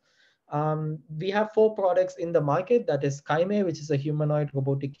owners. We have 4 products in the market. That is Kaime, which is a humanoid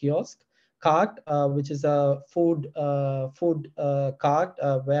robotic kiosk. Cart, which is a food cart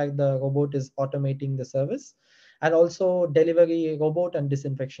where the robot is automating the service, and also delivery robot and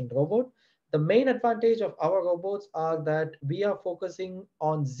disinfection robot. The main advantage of our robots are that we are focusing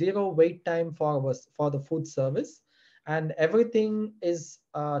on 0 wait time for the food service, and everything is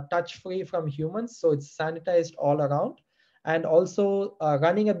touch-free from humans, so it's sanitized all around. And also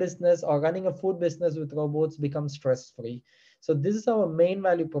running a business or running a food business with robots becomes stress-free. So this is our main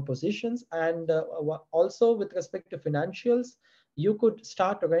value propositions. And also with respect to financials, you could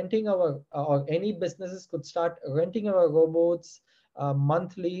start renting or any businesses could start renting our robots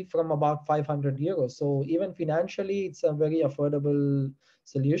monthly from about 500 euros. So even financially, it's a very affordable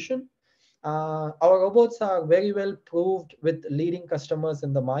solution. Our robots are very well proved with leading customers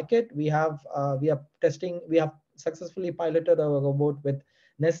in the market. We have successfully piloted our robot with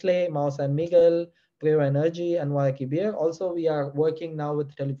Nestle, Mouse and Miguel, Preo Energy, and Waikiki Beer. Also, we are working now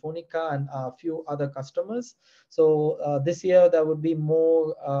with Telefonica and a few other customers. So this year, there would be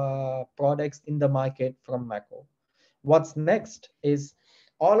more products in the market from Mako. What's next is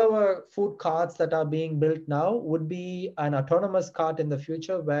all our food carts that are being built now would be an autonomous cart in the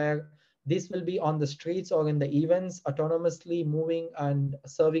future, where this will be on the streets or in the events, autonomously moving and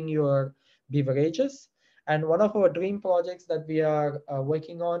serving your beverages. And one of our dream projects that we are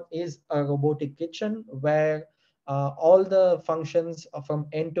working on is a robotic kitchen, where all the functions from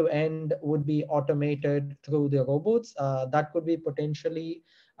end to end would be automated through the robots. That could be potentially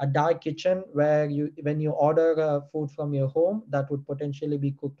a dark kitchen where when you order food from your home, that would potentially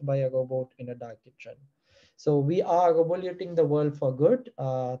be cooked by a robot in a dark kitchen. So we are revolutioning the world for good.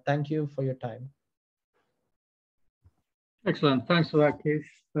 Thank you for your time. Excellent. Thanks for that, Keith.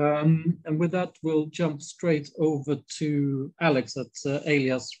 And with that, we'll jump straight over to Alex at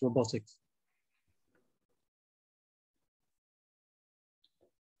Alias Robotics.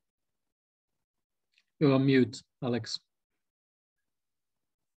 You're on mute, Alex.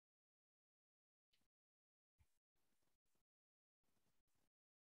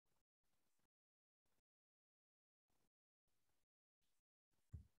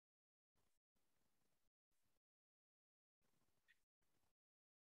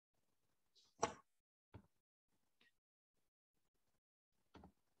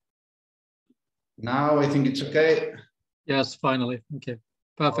 Now I think it's okay. Yes, finally. Okay,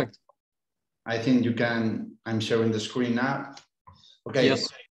 perfect. I think you can, I'm sharing the screen now. Okay. Yes.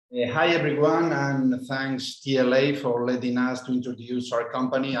 Hi everyone, and thanks TLA for letting us to introduce our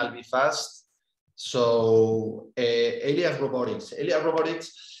company. I'll be fast. So Alias Robotics. Alias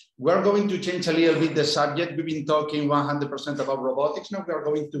Robotics, we're going to change a little bit the subject. We've been talking 100% about robotics. Now we are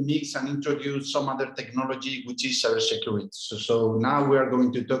going to mix and introduce some other technology, which is cybersecurity. So now we are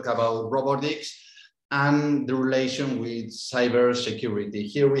going to talk about robotics and the relation with cybersecurity.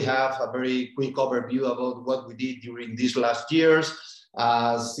 Here we have a very quick overview about what we did during these last years.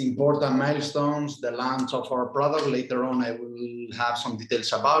 As important milestones, the launch of our product. Later on, I will have some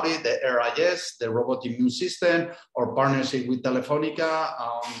details about it. The RIS, the robot immune system, our partnership with Telefonica,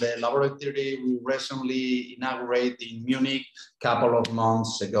 the laboratory we recently inaugurated in Munich a couple of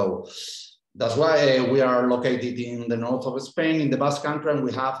months ago. That's why we are located in the north of Spain, in the Basque Country, and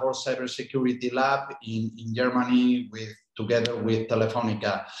we have our cybersecurity lab in Germany together with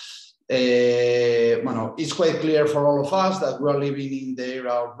Telefonica. It's quite clear for all of us that we are living in the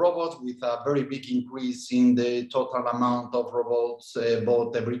era of robots with a very big increase in the total amount of robots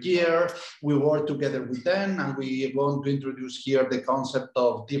bought every year. We work together with them, and we want to introduce here the concept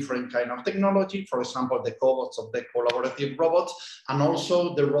of different kind of technology. For example, the cobots of the collaborative robots, and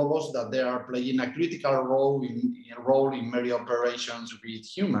also the robots that they are playing a critical role in many operations with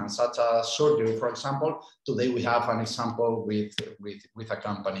humans, such as surgery, for example. Today we have an example with a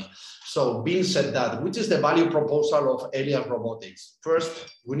company. So being said that, which is the value proposal of Elias Robotics?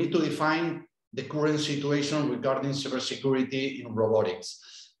 First, we need to define the current situation regarding cybersecurity in robotics.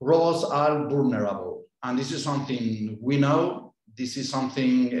 Robots are vulnerable, and this is something we know. This is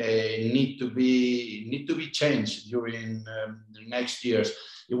something need to be changed during the next years.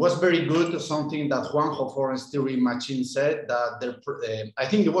 It was very good, something that Juanjo Forest Theory Machine said, that I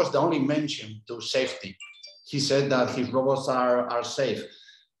think it was the only mention to safety. He said that his robots are safe.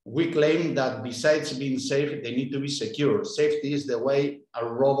 We claim that besides being safe, they need to be secure. Safety is the way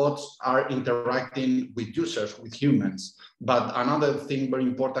our robots are interacting with users, with humans. But another thing very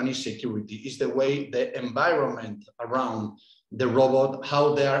important is security, is the way the environment around the robot,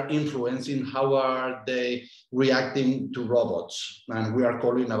 how they are influencing, how are they reacting to robots. And we are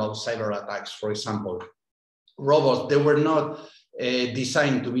calling about cyber attacks, for example. Robots, they were not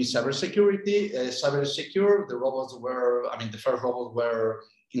designed to be cyber secure. The robots were, the first robots were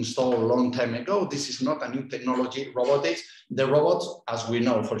installed a long time ago. This is not a new technology, robotics. The robots, as we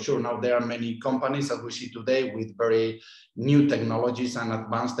know for sure, now there are many companies that we see today with very new technologies and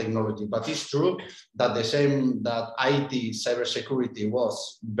advanced technology. But it's true that the same that IT cybersecurity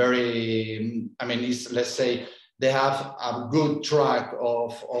was very, let's say, they have a good track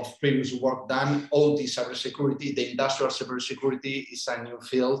of previous work done. OT cybersecurity, the industrial cybersecurity is a new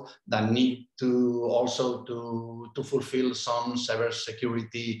field that need to also to fulfill some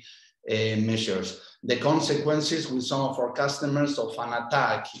cybersecurity measures. The consequences with some of our customers of an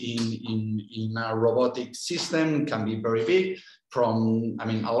attack in a robotic system can be very big. From,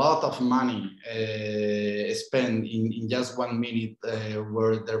 a lot of money spent in just 1 minute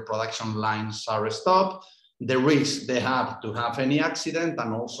where their production lines are stopped. The risk they have to have any accident,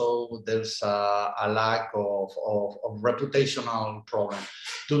 and also there's a lack of reputational problem.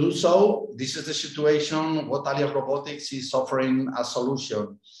 To do so, this is the situation. What Elias Robotics is offering a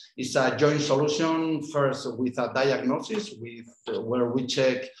solution. It's a joint solution, first with a diagnosis, where we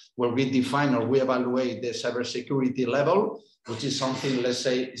check, where we define or we evaluate the cybersecurity level, which is something, let's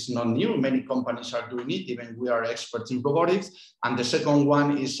say, is not new. Many companies are doing it, even we are experts in robotics. And the second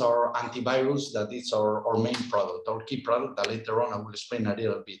one is our antivirus, that is our main product, our key product, that later on I will explain a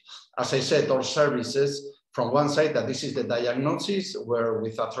little bit. As I said, our services, from one side, that this is the diagnosis, where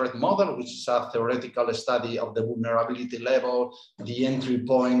with a threat model, which is a theoretical study of the vulnerability level, the entry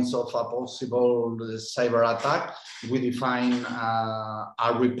points of a possible cyber attack, we define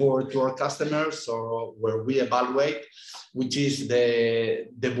a report to our customers, or where we evaluate, which is the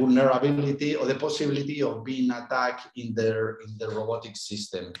vulnerability or the possibility of being attacked in the robotic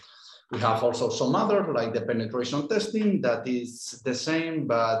system. We have also some other, like the penetration testing, that is the same,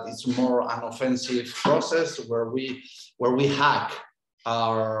 but it's more an offensive process where we hack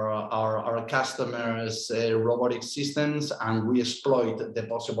our customers' robotic systems, and we exploit the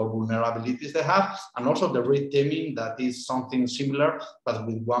possible vulnerabilities they have, and also the red teaming, that is something similar, but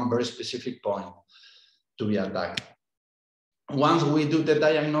with one very specific point to be attacked. Once we do the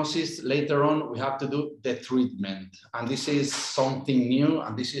diagnosis, later on, we have to do the treatment. And this is something new,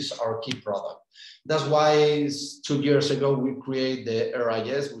 and this is our key product. That's why 2 years ago, we created the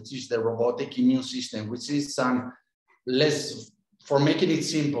RIS, which is the robotic immune system, which is for making it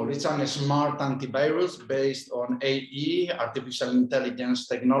simple, it's a smart antivirus based on AI, artificial intelligence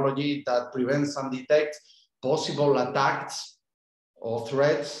technology, that prevents and detects possible attacks or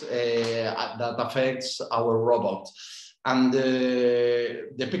threats that affects our robots. And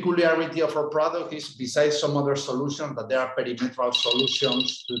the peculiarity of our product is, besides some other solutions, that there are perimeter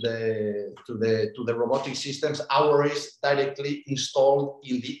solutions to the robotic systems, ours is directly installed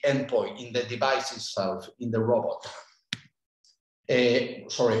in the endpoint, in the device itself, in the robot.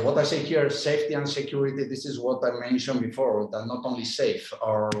 Sorry, what I say here, safety and security, this is what I mentioned before, that not only safe,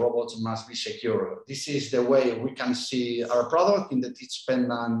 our robots must be secure. This is the way we can see our product in the teach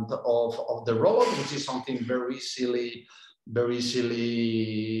pendant of the robot, which is something very easily, that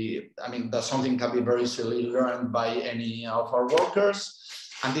something can be very easily learned by any of our workers.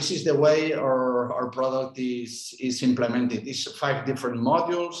 And this is the way our product is implemented. It's 5 different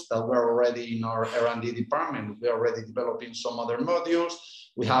modules that were already in our R&D department. We're already developing some other modules.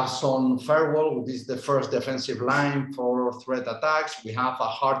 We have some firewall, which is the first defensive line for threat attacks. We have a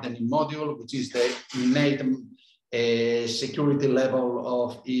hardening module, which is the innate security level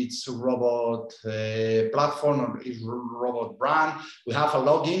of each robot platform or each robot brand. We have a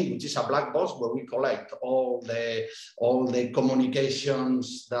login, which is a black box where we collect all the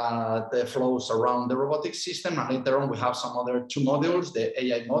communications that flows around the robotic system. And later on, we have some other two modules, the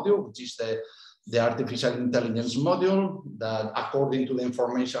AI module, which is the artificial intelligence module that, according to the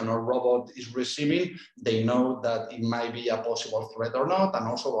information a robot is receiving, they know that it might be a possible threat or not, and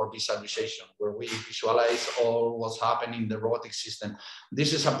also our visualization, where we visualize all what's happening in the robotic system.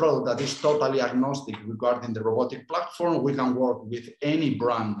 This is a product that is totally agnostic regarding the robotic platform. We can work with any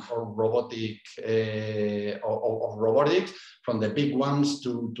brand or robotic of robotics, from the big ones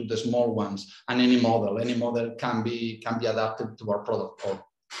to the small ones, and any model can be adapted to our product, or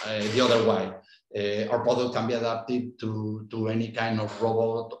the other way. Our product can be adapted to any kind of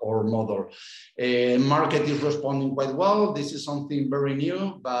robot or model. Market is responding quite well. This is something very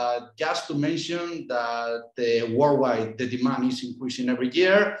new, but just to mention that worldwide, the demand is increasing every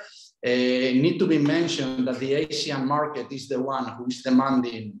year. Need to be mentioned that the Asian market is the one who is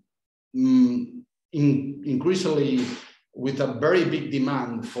demanding increasingly with a very big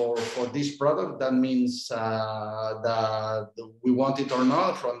demand for this product. That means that we want it or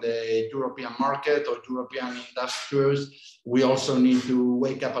not, from the European market or European industries, we also need to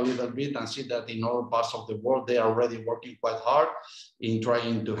wake up a little bit and see that in other parts of the world, they are already working quite hard in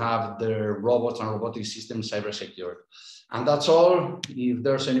trying to have their robots and robotic systems cyber secured. And that's all. If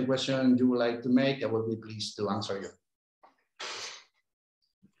there's any question you would like to make, I will be pleased to answer you.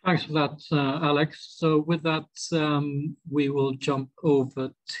 Thanks for that, Alex. So with that, we will jump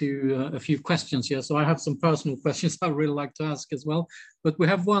over to a few questions here. So I have some personal questions I really like to ask as well, but we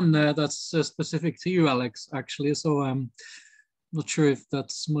have one that's specific to you, Alex, actually. So I'm not sure if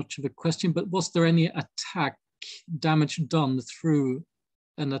that's much of a question, but was there any damage done through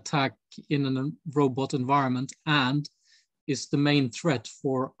an attack in a robot environment? And is the main threat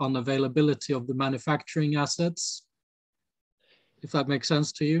for unavailability of the manufacturing assets? If that makes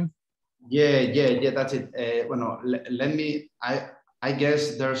sense to you? Yeah, that's it. Well, let me, I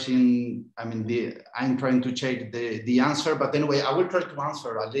guess there's I'm trying to check the answer, but anyway, I will try to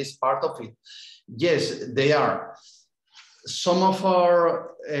answer at least part of it. Yes, they are. Some of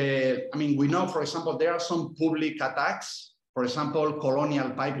our, we know, for example, there are some public attacks. For example,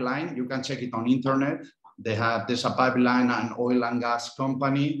 Colonial Pipeline, you can check it on internet. There's a pipeline, an oil and gas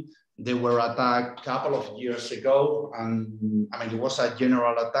company. They were attacked a couple of years ago, and it was a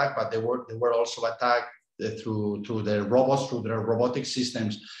general attack, but they were also attacked through the robots, through their robotic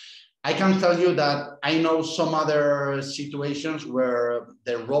systems. I can tell you that I know some other situations where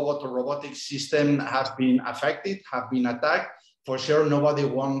the robot or robotic system have been affected, have been attacked. For sure, nobody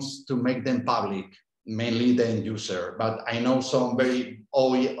wants to make them public, mainly the end user. But I know some very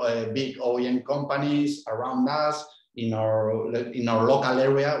big OEM companies around us, in our local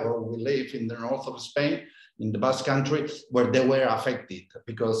area where we live in the north of Spain, in the Basque Country, where they were affected,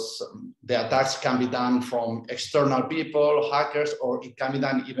 because the attacks can be done from external people, hackers, or it can be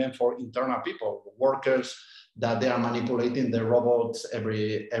done even for internal people, workers, that they are manipulating the robots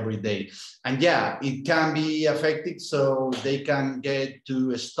every day. And yeah, it can be affected, so they can get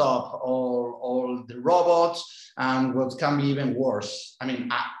to stop all the robots, and what can be even worse.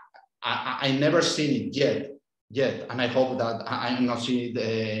 I never seen it yet, and I hope that I'm not seeing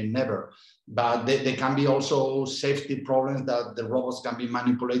it never. But there can be also safety problems, that the robots can be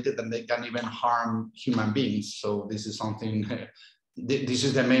manipulated and they can even harm human beings. So this is something, this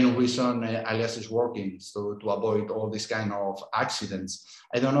is the main reason Alias is working, so to avoid all this kind of accidents.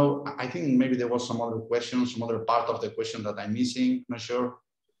 I don't know, I think maybe there was some other question, some other part of the question that I'm missing, not sure.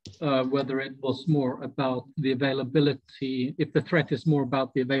 Whether it was more about the availability, if the threat is more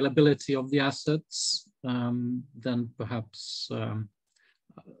about the availability of the assets, then perhaps,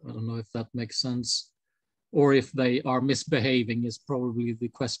 I don't know if that makes sense, or if they are misbehaving is probably the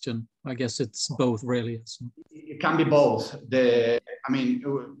question. I guess it's both, really. It can be both.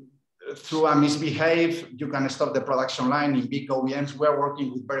 Through a misbehave, you can stop the production line in big OEMs. We're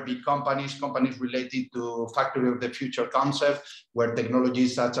working with very big companies related to factory of the future concept, where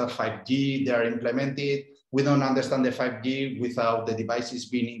technologies such as 5G, they are implemented. We don't understand the 5G without the devices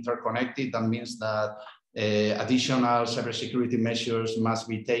being interconnected. That means that additional cybersecurity measures must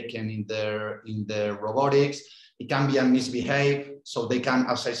be taken in their robotics. It can be a misbehave, so they can,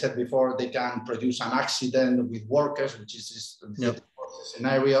 as I said before, they can produce an accident with workers, which is the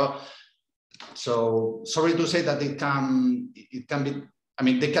scenario. So sorry to say that it can be,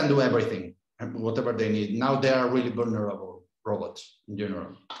 they can do everything, whatever they need. Now they are really vulnerable. robots in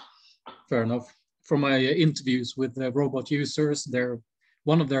general. Fair enough. From my interviews with the robot users,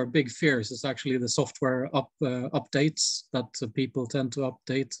 one of their big fears is actually the software updates that people tend to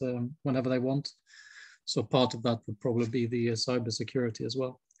update whenever they want. So part of that would probably be the cybersecurity as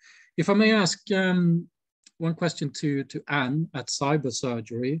well. If I may ask one question to Anne at Cyber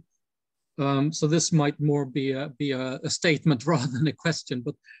Surgery. So this might more be a statement rather than a question,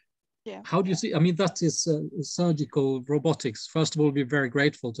 but yeah. How do you see, I mean, that is surgical robotics. First of all, we're very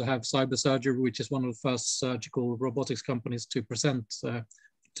grateful to have Cyber Surgery, which is one of the first surgical robotics companies to present to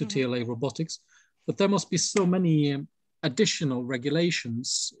TLA Robotics. But there must be so many additional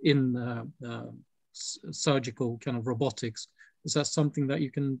regulations in surgical kind of robotics. Is that something that you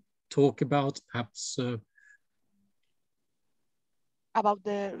can talk about, perhaps? About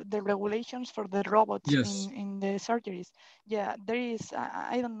the regulations for the robots Yes. in the surgeries. Yeah, there is,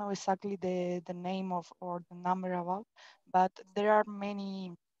 I don't know exactly the name of or the number about, but there are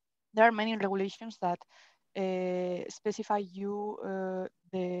many regulations that specify you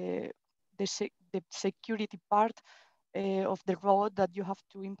the security part of the robot that you have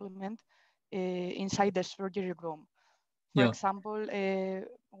to implement inside the surgery room. For example,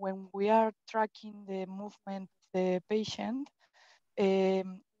 when we are tracking the movement of the patient,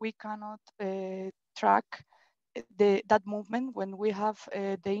 we cannot track that movement when we have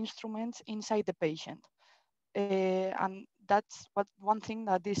the instruments inside the patient. And that's one thing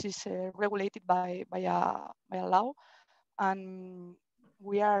that this is regulated by a law. And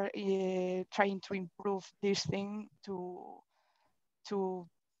we are trying to improve this thing to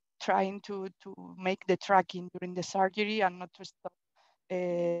trying to make the tracking during the surgery and not to stop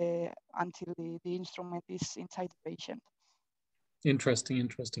until the instrument is inside the patient. Interesting.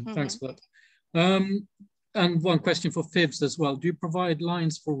 Thanks for that. And one question for Fibs as well. Do you provide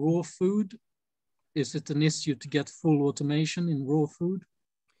lines for raw food? Is it an issue to get full automation in raw food?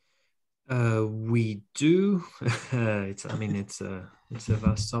 We do. It's a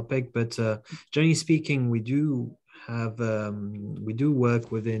vast topic, but generally speaking, we do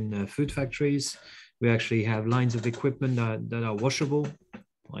work within food factories. We actually have lines of equipment that are washable,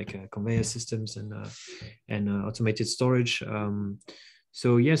 like conveyor systems and automated storage.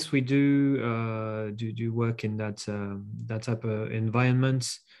 So yes, we do work in that type of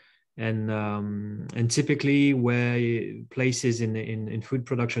environment. And typically where places in food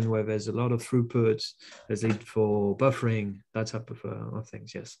production where there's a lot of throughput, there's need for buffering, that type of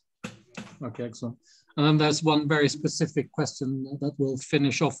things, yes. Okay, excellent. And then there's one very specific question that we'll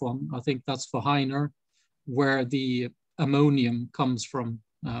finish off on. I think that's for Heiner, where the ammonium comes from.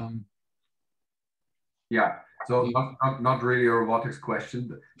 Yeah, so not really a robotics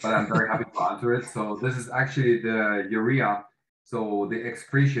question, but I'm very happy to answer it. So this is actually the urea. So the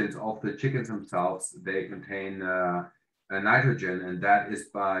excretions of the chickens themselves, they contain a nitrogen, and that is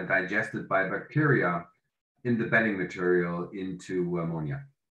digested by bacteria in the bedding material into ammonia.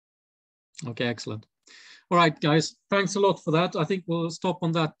 Okay, excellent. All right, guys, thanks a lot for that. I think we'll stop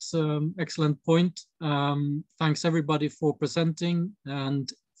on that excellent point. Thanks everybody for presenting,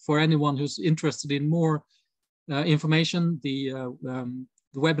 and for anyone who's interested in more information, the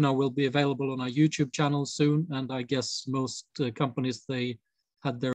webinar will be available on our YouTube channel soon, and I guess most companies, they had their